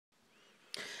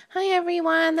Hi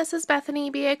everyone, this is Bethany,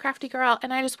 BA Crafty Girl,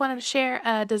 and I just wanted to share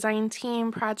a design team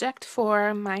project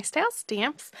for My Style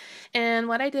Stamps. And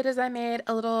what I did is I made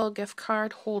a little gift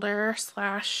card holder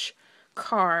slash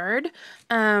card.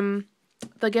 The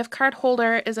gift card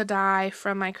holder is a die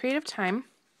from my Creative Time,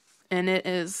 and it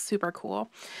is super cool.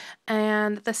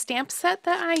 And the stamp set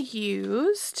that I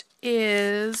used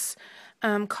is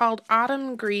called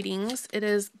Autumn Greetings. It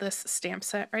is this stamp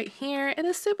set right here. It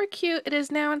is super cute. It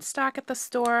is now in stock at the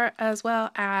store, as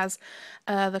well as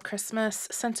the Christmas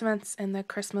sentiments and the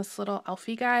Christmas little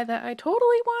elfie guy that I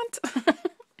totally want.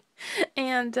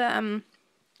 And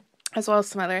as well as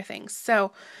some other things.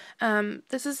 So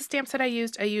this is the stamp set I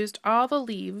used. I used all the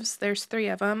leaves. There's 3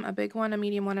 of them, a big one, a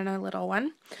medium one, and a little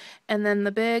one. And then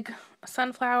the big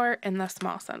sunflower and the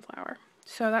small sunflower.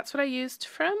 So that's what I used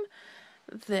from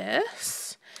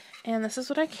this. And this is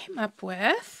what I came up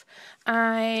with.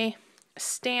 I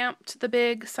stamped the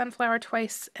big sunflower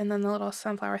twice and then the little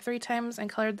sunflower 3 times and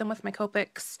colored them with my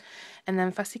Copics and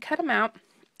then fussy cut them out,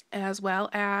 as well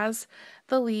as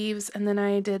the leaves, and then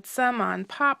I did some on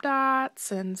pop dots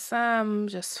and some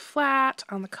just flat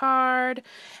on the card.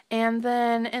 And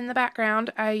then in the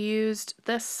background I used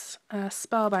this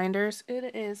Spellbinders.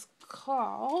 It is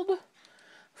called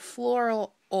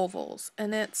Floral Ovals,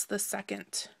 and it's the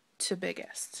second to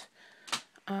biggest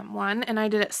one, and I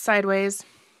did it sideways.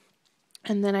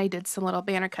 And then I did some little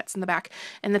banner cuts in the back.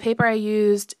 And the paper I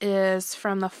used is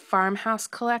from the Farmhouse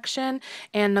collection.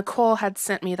 And Nicole had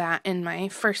sent me that in my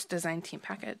first design team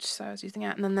package. So I was using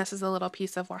that. And then this is a little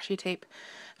piece of washi tape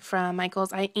from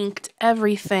Michaels. I inked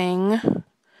everything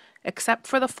except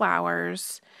for the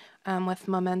flowers with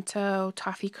Memento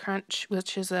Toffee Crunch,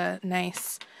 which is a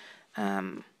nice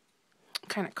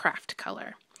kind of craft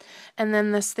color. And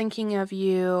then this Thinking of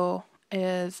You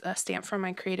is a stamp from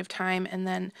my Creative Time, and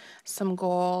then some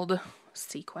gold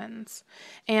sequins.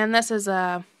 And this is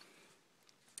a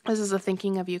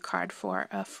Thinking of You card for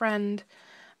a friend.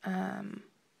 And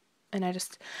I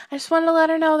just wanted to let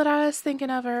her know that I was thinking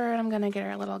of her, and I'm gonna get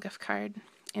her a little gift card.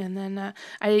 And then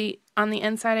on the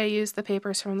inside I used the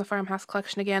papers from the Farmhouse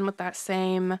collection again with that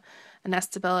same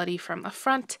nestability from the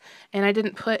front, and I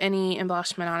didn't put any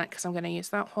embellishment on it because I'm going to use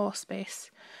that whole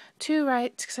space to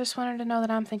write, because I just wanted to know that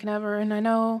I'm thinking of her and I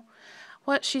know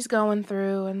what she's going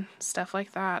through and stuff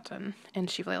like that, and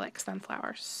she really likes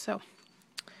sunflowers. So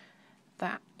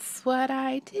that's what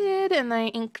I did, and I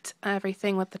inked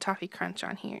everything with the Toffee Crunch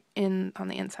on here on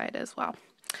the inside as well.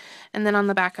 And then on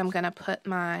the back I'm going to put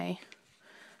my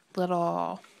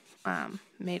little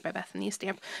Made by Bethany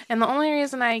stamp. And the only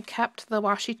reason I kept the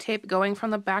washi tape going from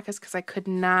the back is because I could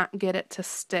not get it to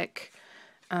stick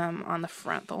on the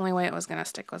front. The only way it was going to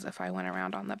stick was if I went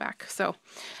around on the back. So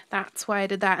that's why I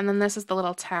did that. And then this is the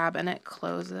little tab, and it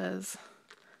closes.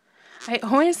 I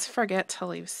always forget to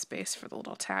leave space for the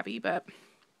little tabby, but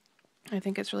I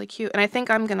think it's really cute. And I think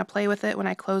I'm going to play with it when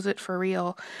I close it for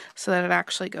real so that it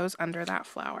actually goes under that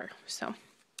flower. So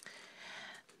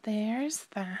there's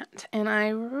that, and I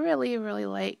really, really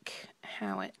like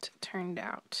how it turned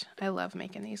out. I love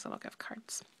making these little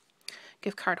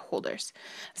gift card holders.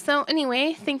 So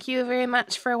anyway, thank you very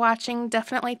much for watching.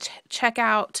 Definitely check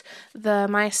out the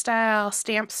My Style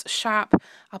Stamps shop.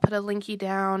 I'll put a linky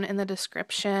down in the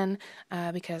description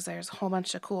because there's a whole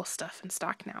bunch of cool stuff in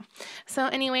stock now. So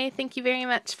anyway, thank you very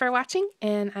much for watching,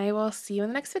 and I will see you in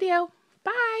the next video.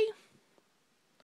 Bye!